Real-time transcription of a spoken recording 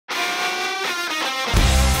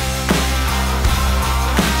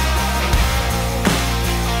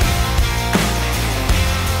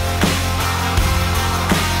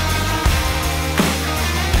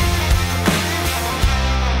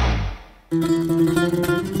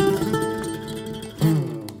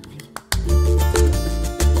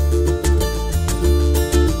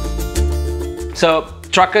So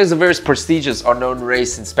Traka is a very prestigious unknown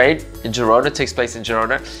race in Spain, in Girona. It takes place in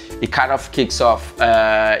Girona. It kind of kicks off,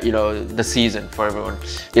 you know, the season for everyone.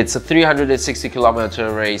 It's a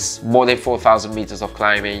 360-kilometer race, more than 4,000 meters of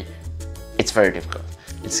climbing. It's very difficult.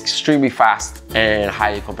 It's extremely fast and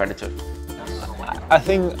highly competitive. I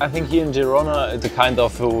think here in Girona it's a kind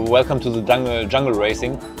of welcome to the jungle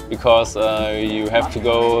racing, because you have to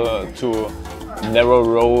go to narrow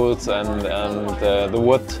roads and the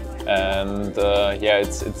wood. And yeah,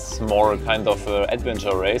 it's more kind of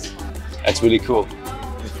adventure race. It's really cool.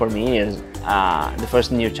 For me, is the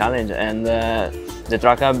first new challenge, and the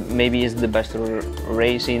Traka maybe is the best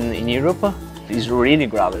race in Europe. It's really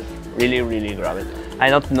gravel, really gravel. I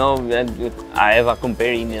don't know that I have a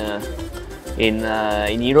compare in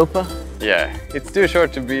Europe. Yeah, it's too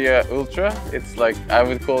short to be ultra. It's like, I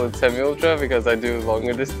would call it semi-ultra because I do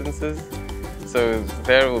longer distances. So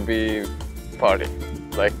there will be party.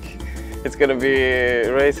 Like, it's gonna be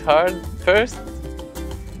race hard first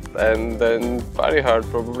and then party hard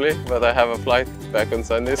probably, but I have a flight back on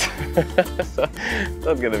Sundays, so it's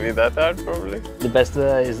not gonna be that hard probably. The best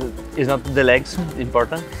is not the legs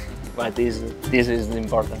important, but this is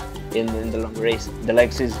important in the long race. The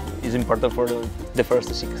legs is important for the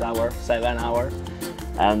first 6 hours, 7 hours,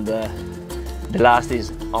 and the last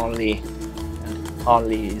is only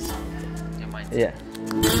is your mind. Yeah.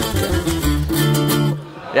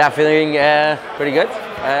 Yeah, feeling pretty good.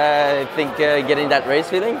 I think getting that race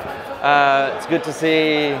feeling. It's good to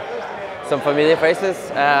see some familiar faces,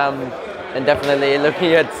 and definitely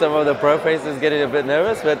looking at some of the pro faces getting a bit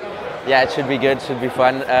nervous, but yeah, it should be good, should be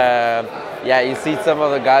fun. Yeah, you see some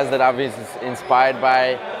of the guys that I've been inspired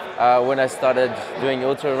by when I started doing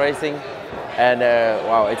ultra racing, and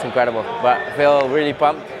wow, it's incredible. But I feel really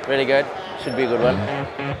pumped, really good, should be a good one.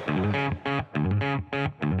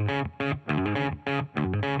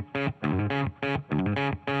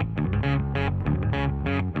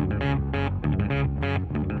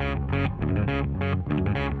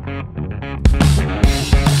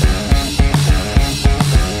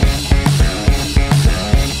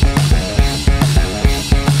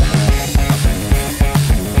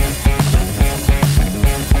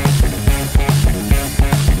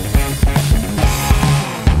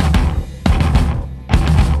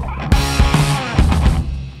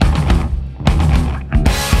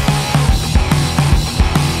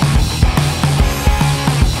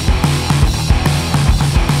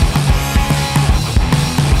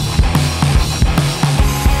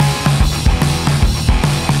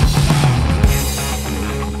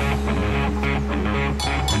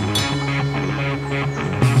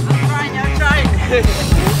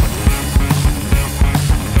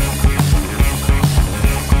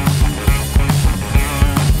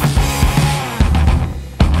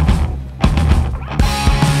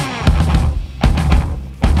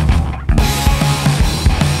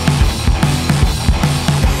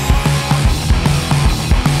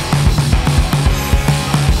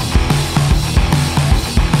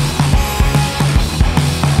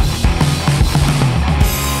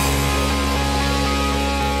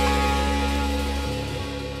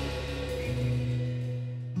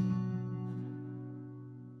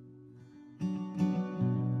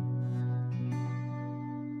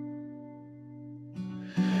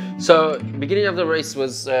 So, beginning of the race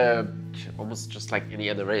was almost just like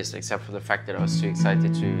any other race, except for the fact that I was too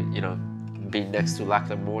excited to, you know, be next to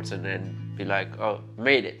Lachlan Morton and be like, oh,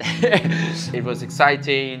 made it. It was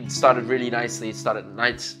exciting, started really nicely. It started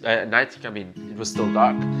at night, I mean, it was still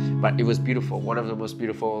dark, but it was beautiful. One of the most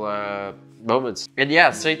beautiful moments. And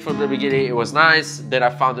yeah, straight from the beginning, it was nice. Then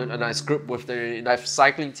I found a nice group with the nice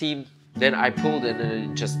cycling team. Then I pulled in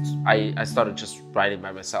and I started just riding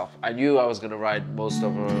by myself. I knew I was gonna ride most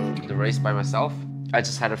of the race by myself. I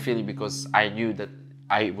just had a feeling because I knew that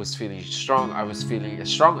I was feeling strong. I was feeling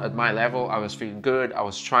strong at my level. I was feeling good. I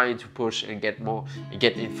was trying to push and get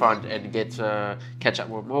in front and catch up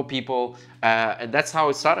with more people. And that's how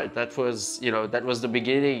it started. That was, you know, that was the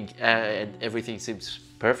beginning, and everything seems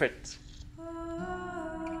perfect.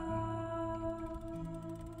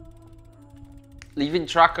 Leaving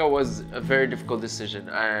Traka was a very difficult decision,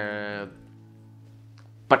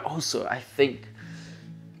 but also I think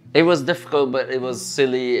it was difficult, but it was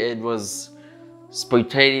silly, it was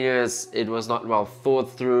spontaneous, it was not well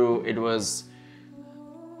thought through, it was,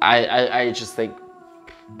 I just think,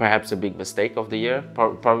 perhaps a big mistake of the year,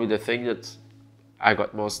 probably the thing that I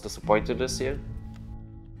got most disappointed this year.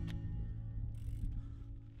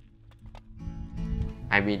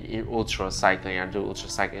 I mean, in ultra cycling, I do ultra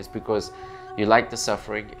cycling, it's because you like the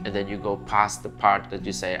suffering, and then you go past the part that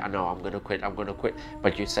you say, I know I'm gonna quit,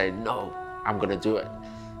 but you say, no, I'm gonna do it.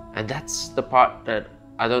 And that's the part that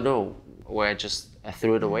I don't know, where I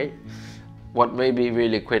threw it away. What made me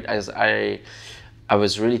really quit is I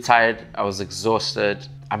was really tired, I was exhausted.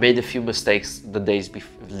 I made a few mistakes the days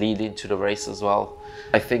leading to the race as well.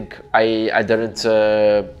 I think I didn't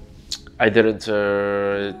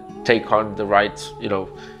take on the right,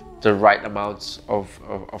 the right amount of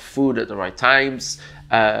food at the right times.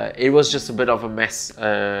 It was just a bit of a mess.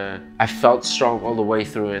 I felt strong all the way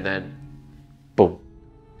through, and then